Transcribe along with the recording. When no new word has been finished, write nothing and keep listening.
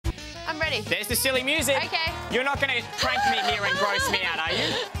ready. There's the silly music. Okay. You're not going to prank me here and gross me out, are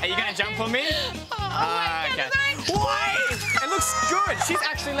you? Are you going to jump on me? Okay. Wait! It looks good. She's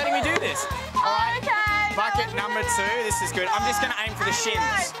actually letting me do this. All right. Okay. Bucket number 2. This is good. I'm just going to aim for the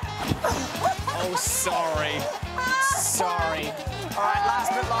shins. Oh, sorry. Sorry. All right,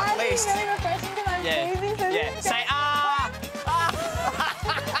 last but not least. Yeah. Say ah.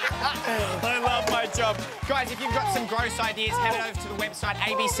 I love my job. Guys, if you've got some gross ideas, head over to the website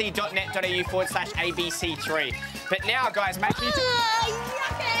abc.net.au/abc3. But now, guys, make sure you...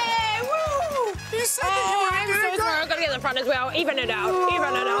 Yucky! Woo! You said that you were I'm so sorry. I've got to get the front as well. Even it out.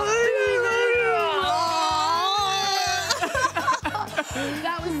 Even it out.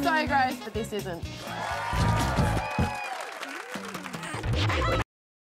 That was so gross, but this isn't gross.